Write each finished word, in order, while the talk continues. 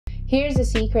Here's a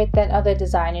secret that other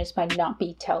designers might not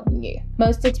be telling you.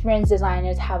 Most experienced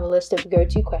designers have a list of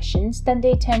go-to questions that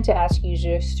they tend to ask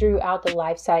users throughout the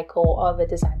life cycle of a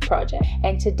design project.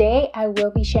 And today I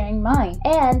will be sharing mine.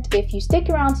 And if you stick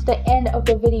around to the end of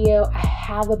the video, I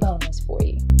have a bonus for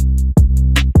you.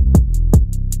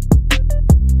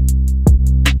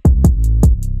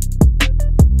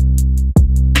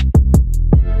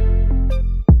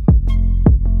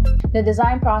 The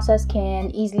design process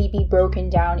can easily be broken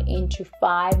down into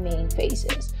 5 main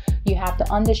phases. You have to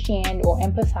understand or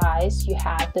empathize, you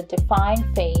have the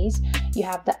define phase, you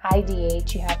have the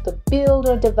ideate, you have the build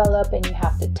or develop, and you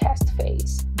have the test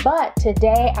phase. But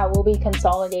today I will be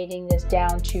consolidating this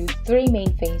down to 3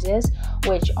 main phases,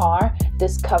 which are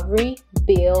discovery,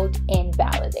 build, and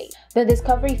validate. The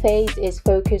discovery phase is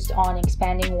focused on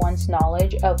expanding one's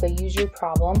knowledge of the user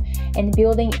problem and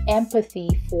building empathy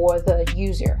for the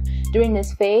user. During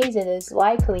this phase, it is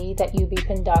likely that you'll be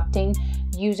conducting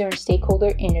user and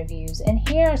stakeholder interviews, and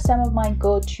here are some of my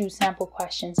go-to sample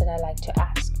questions that I like to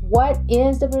ask. What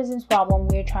is the business problem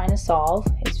we're trying to solve?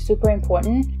 It's super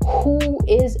important. Who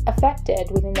is affected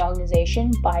within the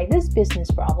organization by this business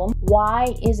problem? Why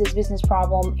is this business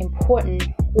problem important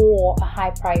or a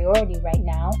high priority right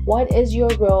now? What is your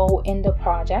role in the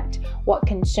project? What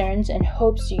concerns and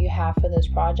hopes do you have for this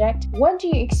project? What do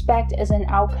you expect as an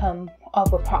outcome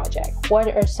of a project?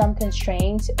 What are some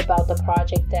constraints about the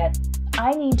project that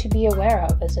I need to be aware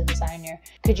of as a designer?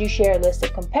 Could you share a list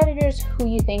of competitors who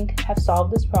you think have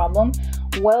solved this problem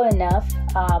well enough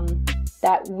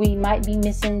that we might be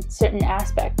missing certain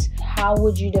aspects? How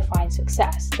would you define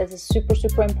success? That is super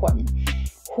important.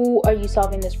 Who are you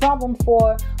solving this problem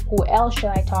for? Who else should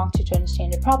I talk to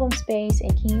understand the problem space?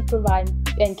 And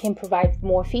can provide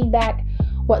more feedback?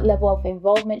 What level of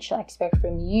involvement should I expect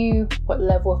from you? What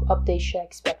level of update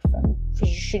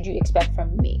should you expect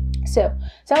from me? So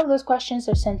some of those questions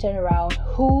are centered around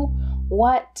who,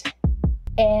 what,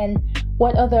 and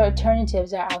what other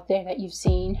alternatives are out there that you've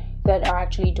seen that are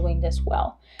actually doing this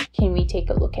well. Can we take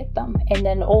a look at them? And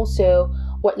then also,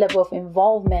 what level of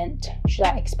involvement should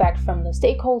I expect from the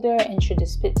stakeholder, and should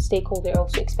the stakeholder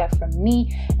also expect from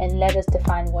me? And let us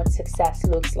define what success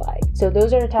looks like. So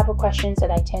those are the type of questions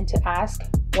that I tend to ask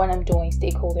when I'm doing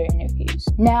stakeholder interviews.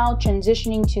 Now,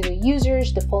 transitioning to the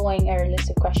users, the following are a list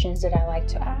of questions that I like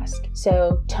to ask.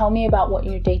 So tell me about what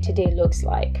your day-to-day looks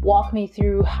like. Walk me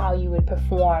through how you would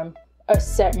perform a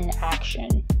certain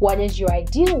action. What is your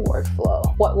ideal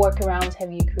workflow? What workarounds have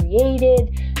you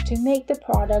created to make the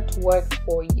product work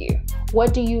for you?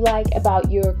 What do you like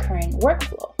about your current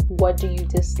workflow? What do you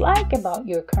dislike about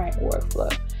your current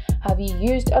workflow? Have you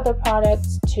used other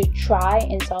products to try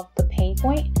and solve the pain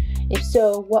point? If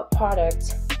so, what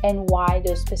products and why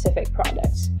those specific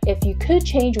products? If you could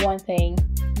change one thing,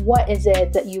 what is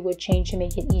it that you would change to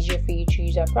make it easier for you to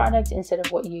use our product instead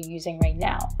of what you're using right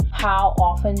now? How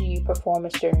often do you perform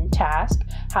a certain task?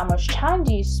 How much time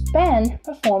do you spend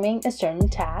performing a certain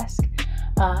task?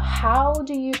 How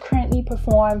do you currently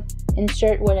perform?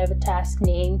 Insert whatever task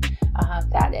name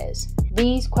that is.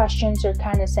 These questions are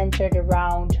kind of centered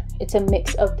around, it's a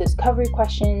mix of discovery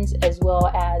questions as well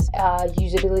as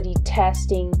usability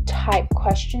testing type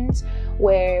questions,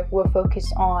 where we're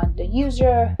focused on the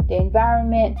user, the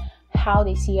environment, how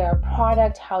they see our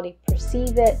product, how they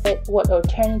perceive it, what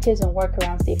alternatives and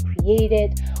workarounds they've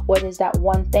created, what is that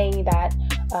one thing that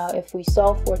if we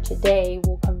solve for today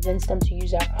will convince them to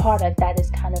use our product. That is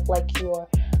kind of like your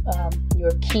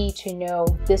key to know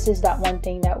this is that one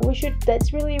thing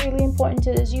that's really important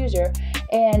to this user,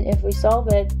 and if we solve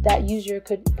it, that user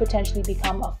could potentially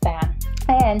become a fan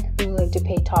and be willing to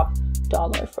pay top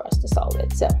dollar for us to solve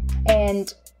it. So,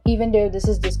 and even though this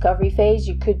is discovery phase,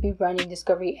 you could be running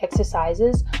discovery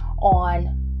exercises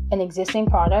on an existing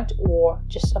product or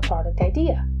just a product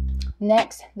idea.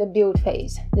 Next, the build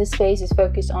phase. This phase is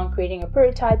focused on creating a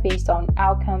prototype based on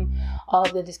outcome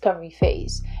of the discovery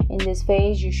phase. In this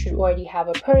phase, you should already have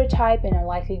a prototype and are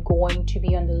likely going to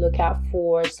be on the lookout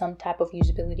for some type of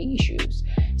usability issues.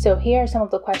 So here are some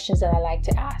of the questions that I like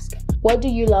to ask. What do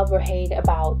you love or hate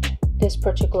about this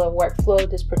particular workflow,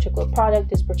 this particular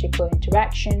product, this particular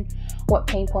interaction? What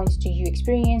pain points do you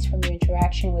experience from your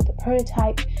interaction with the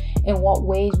prototype? In what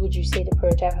ways would you say the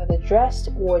prototype has addressed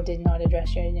or did not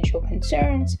address your initial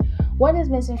concerns? What is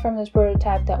missing from this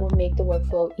prototype that will make the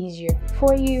workflow easier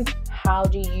for you? How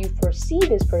do you foresee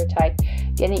this prototype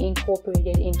getting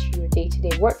incorporated into your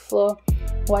day-to-day workflow?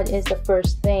 What is the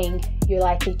first thing you're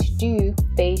likely to do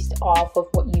based off of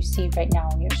what you see right now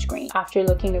on your screen? After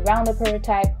looking around the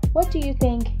prototype, what do you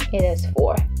think it is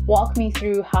for? walk me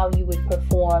through how you would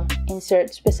perform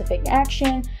insert specific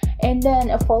action. And then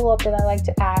a follow-up that I like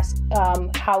to ask,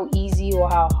 how easy or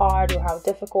how hard or how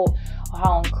difficult or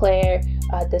how unclear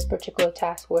this particular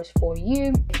task was for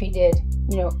you. If you did,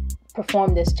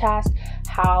 perform this task,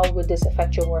 how would this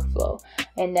affect your workflow?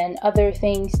 And then other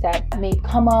things that may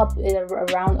come up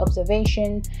around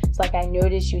observation. It's like, I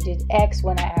noticed you did X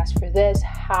when I asked for this.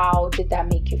 How did that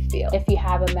make you feel? If you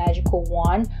have a magical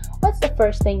wand, what's the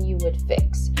first thing you would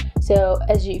fix? So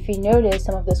if you notice,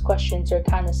 some of those questions are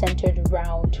kind of centered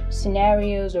around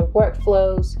scenarios or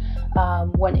workflows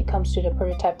when it comes to the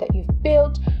prototype that you've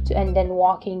built, and then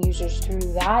walking users through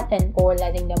that, or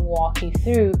letting them walk you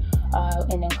through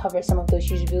and uncover some of those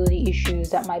usability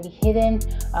issues that might be hidden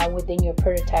within your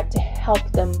prototype to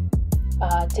help them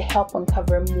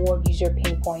uncover more user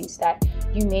pain points that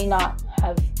you may not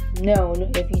have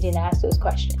known if you didn't ask those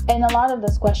questions. And a lot of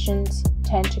those questions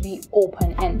tend to be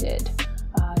open-ended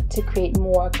to create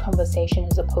more conversation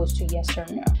as opposed to yes or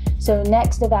no. So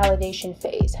next, the validation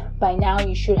phase. By now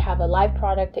you should have a live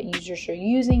product that users are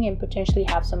using and potentially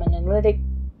have some analytic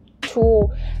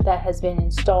tool that has been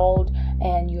installed,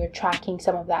 and you're tracking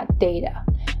some of that data.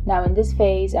 Now in this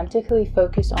phase, I'm particularly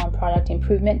focused on product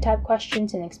improvement type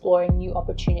questions and exploring new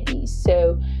opportunities.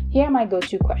 So here are my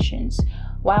go-to questions.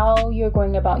 While you're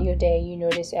going about your day, you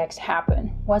notice X happen.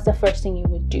 What's the first thing you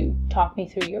would do? Talk me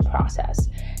through your process.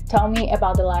 Tell me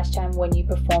about the last time when you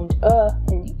performed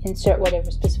and insert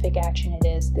whatever specific action it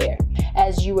is there.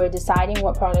 As you were deciding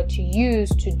what product to use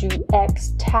to do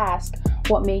X task,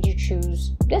 what made you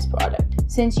choose this product?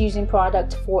 Since using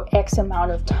product for X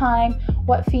amount of time,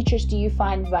 what features do you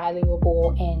find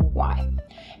valuable and why?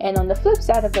 And on the flip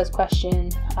side of this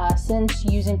question, since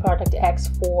using product X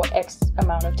for X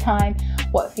amount of time,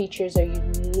 what features are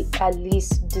you at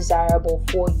least desirable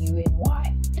for you and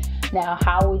why? Now,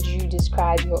 how would you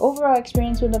describe your overall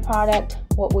experience with the product?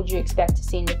 What would you expect to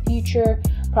see in the future?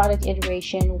 Product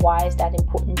iteration, why is that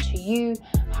important to you?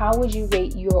 How would you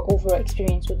rate your overall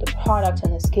experience with the product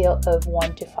on a scale of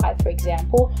 1 to 5, for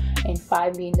example, and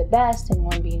 5 being the best and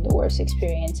 1 being the worst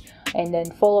experience? And then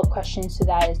follow-up questions to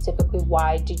that is typically,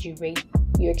 why did you rate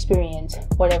your experience,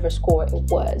 whatever score it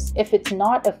was? If it's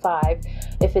not a 5,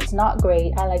 if it's not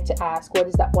great, I like to ask, what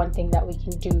is that one thing that we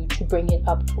can do to bring it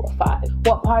up to a 5?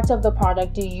 What parts of the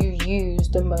product do you use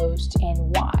the most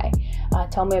and why?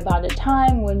 Tell me about a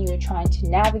time when you were trying to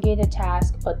navigate a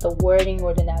task, but the wording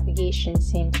or the navigation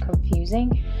seemed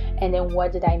confusing. And then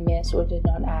what did I miss or did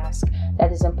not ask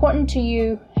that is important to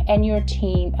you and your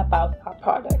team about our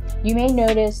product? You may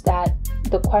notice that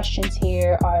the questions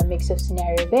here are a mix of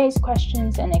scenario-based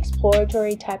questions and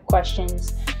exploratory type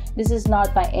questions. This is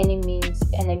not by any means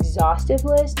an exhaustive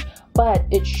list, but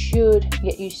it should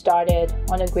get you started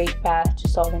on a great path to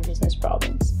solving business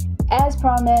problems. As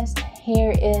promised,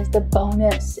 here is the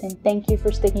bonus, and thank you for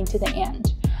sticking to the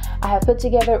end. I have put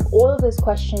together all of these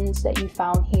questions that you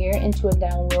found here into a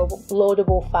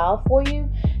downloadable file for you.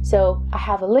 So I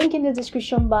have a link in the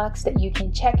description box that you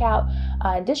can check out.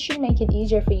 This should make it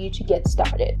easier for you to get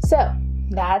started. So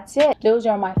that's it. Those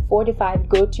are my 4 to 5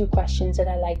 go-to questions that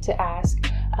I like to ask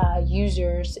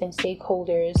users and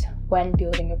stakeholders when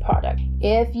building a product.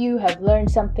 If you have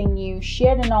learned something new,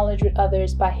 share the knowledge with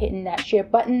others by hitting that share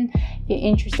button. If you're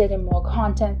interested in more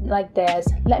content like this,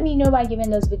 let me know by giving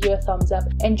this video a thumbs up,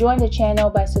 and join the channel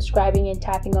by subscribing and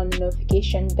tapping on the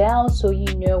notification bell so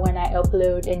you know when I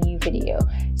upload a new video.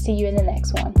 See you in the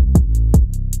next one.